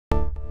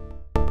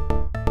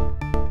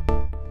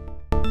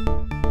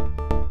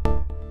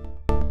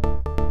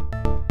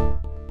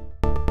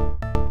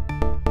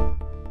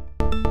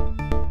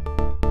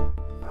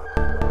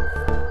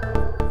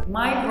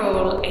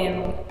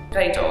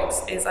guide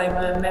dogs is I'm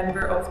a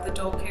member of the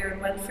dog care and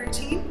welfare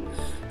team.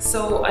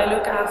 So I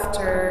look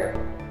after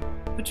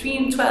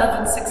between 12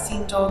 and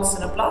 16 dogs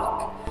in a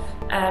block.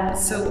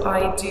 So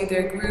I do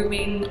their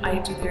grooming, I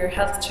do their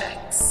health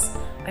checks,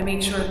 I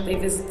make sure that they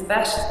visit the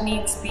vet if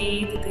needs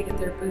be, that they get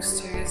their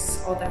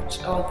boosters, all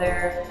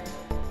their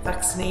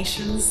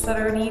vaccinations that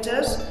are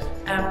needed.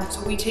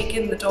 So we take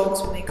in the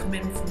dogs when they come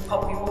in from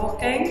puppy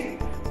walking.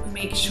 We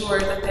make sure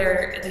that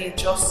they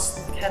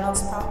adjust the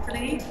kennels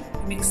properly.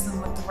 We mix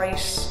them with the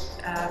right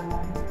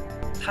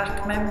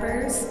pack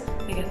members.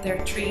 They get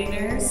their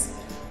trainers.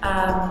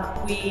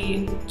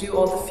 We do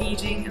all the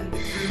feeding and the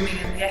grooming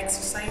and the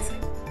exercising.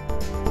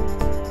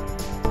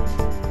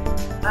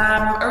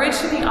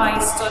 Originally I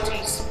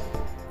studied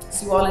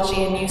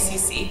zoology in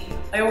UCC.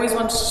 I always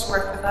wanted to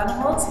work with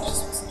animals, I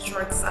just wasn't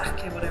sure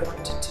exactly what I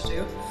wanted to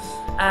do.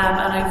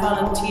 And I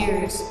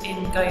volunteered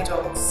in guide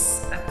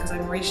dogs because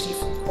I'm originally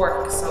from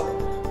Cork, so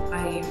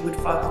I would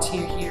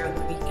volunteer here on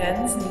the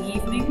weekends and the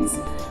evenings.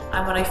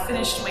 And when I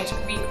finished my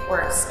degree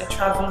course, I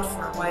travelled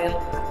for a while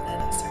and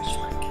then I started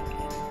working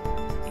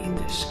in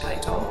English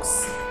guide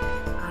dogs.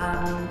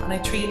 And I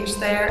trained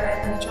there,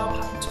 and then a job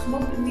happened to come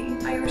up in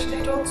the Irish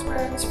guide dogs where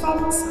I was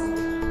from, so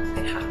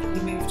I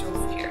happily moved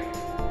over here.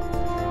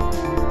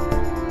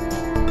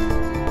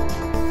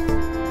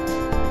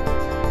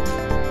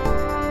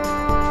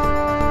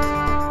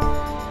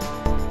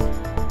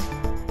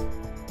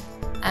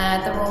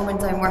 At the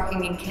moment I'm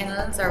working in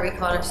kennels, or we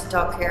call it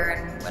dog care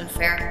and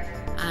welfare.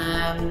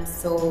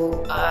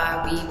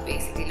 We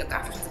basically look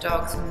after the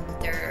dogs when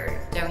they're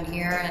down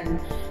here, and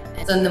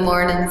so in the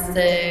mornings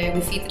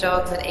we feed the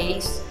dogs at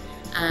 8,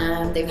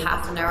 and they've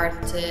half an hour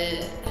to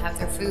have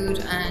their food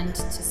and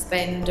to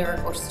spend or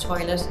go to the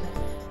toilet.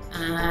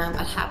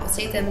 At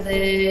 8:30 then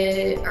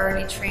the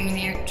early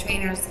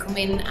trainers come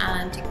in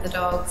and take the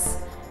dogs.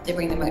 They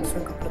bring them out for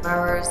a couple of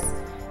hours.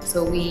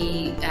 So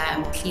we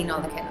clean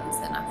all the kennels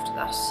then after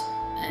that.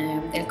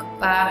 They'll come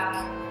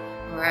back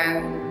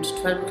around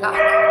 12 o'clock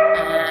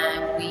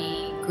and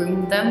we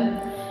groom them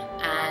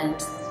and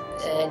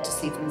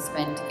just leave them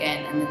spent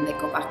again, and then they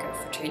go back out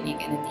for training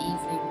again in the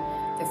evening.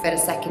 They're fed a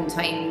second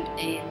time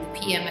in the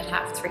PM at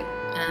 3:30,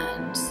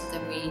 and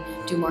then we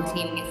do more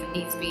cleaning if it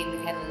needs to be in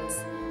the kennels.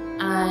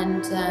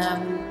 And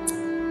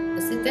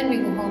that's it, then we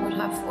go home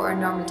at 4:30.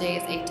 Normal day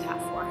is 8 to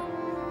 4:30.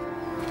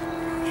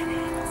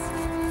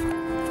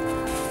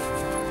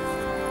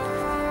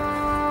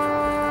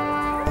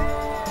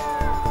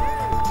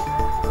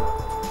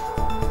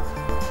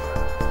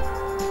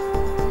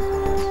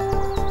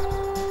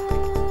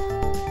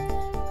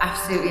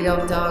 Absolutely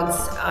love dogs.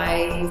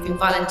 I've been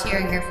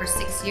volunteering here for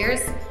 6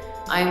 years.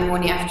 I'm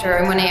only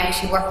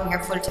actually working here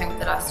full time for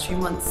the last 3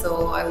 months,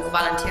 so I was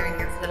volunteering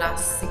here for the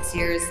last 6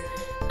 years,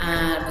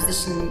 and a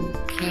position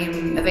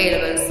came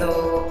available, so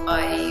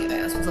I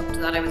was up to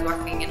that. I was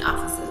working in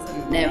offices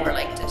and never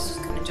liked it,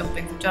 just kind of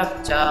jumping from job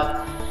to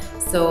job.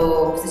 So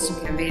a position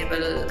came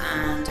available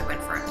and I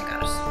went for it and I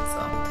got it,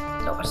 so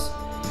love it.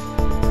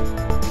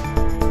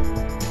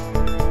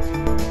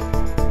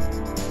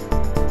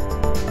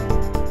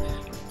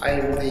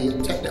 I'm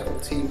the technical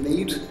team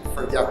lead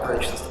for the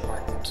operations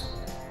department.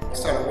 I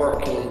started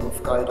working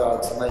for guide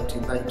dogs in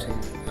 1990,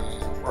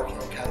 working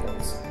in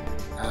kennels.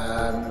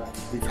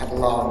 We've had a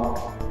long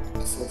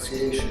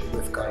association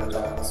with guide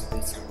dogs.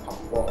 We started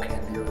puppy walking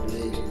in the early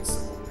 80s, so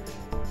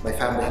my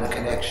family had a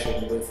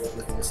connection with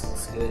the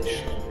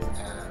association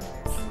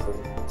for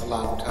a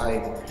long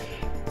time.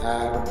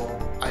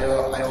 I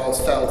always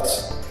felt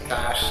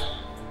that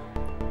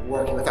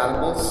working with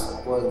animals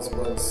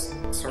was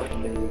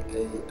certainly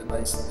a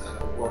nice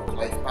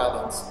work-life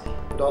balance,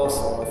 but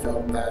also I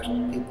felt that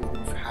people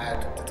who've had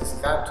the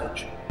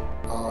disadvantage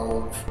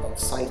of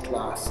sight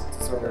loss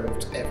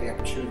deserved every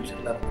opportunity to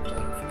level the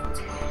playing field.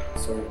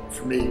 So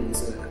for me it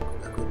was a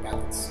good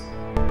balance.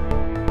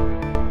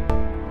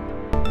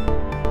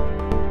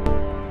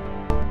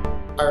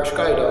 Irish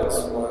Guide Dogs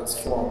was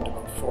formed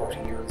about 40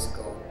 years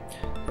ago.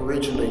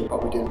 Originally, what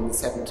we did in the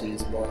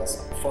 70s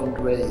was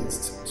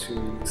fundraised to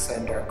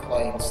send our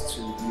clients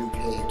to the UK,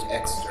 to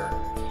Exeter,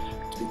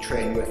 to be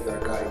trained with their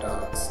guide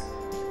dogs.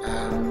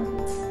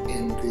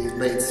 In the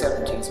late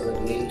 70s,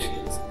 early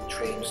 80s,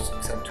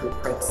 we sent 2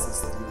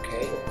 apprentices to the UK,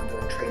 and they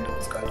were trained up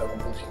as guide dog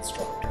mobility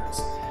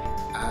instructors.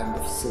 And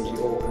the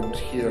facility opened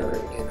here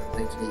in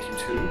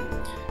 1982.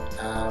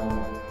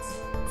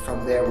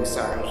 From there, we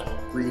started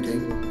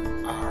breeding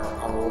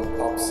our old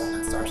pups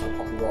and started a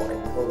puppy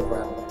walking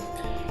program.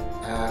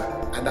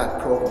 And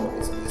that program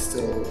is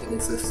still in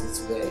existence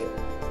today.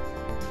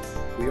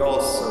 We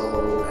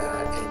also,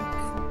 in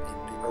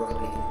the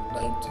early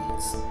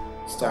 90s,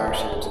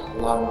 started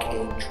long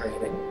cane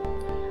training.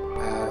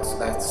 So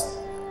that's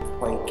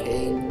white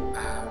cane.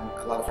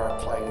 A lot of our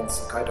clients,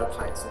 guide dog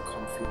clients, will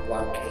come through the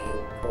long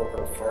cane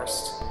program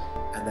first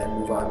and then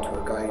move on to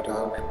a guide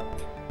dog.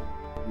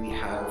 We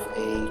have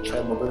a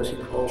child mobility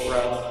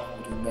program.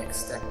 We do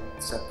next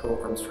step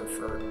programs for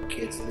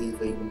kids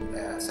leaving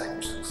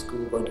secondary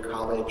school, going to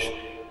college.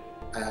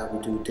 We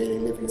do daily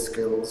living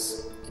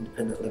skills,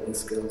 independent living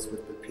skills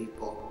with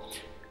people.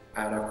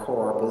 and our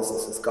core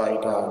business is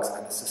guide dogs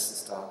and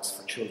assistance dogs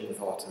for children with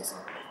autism.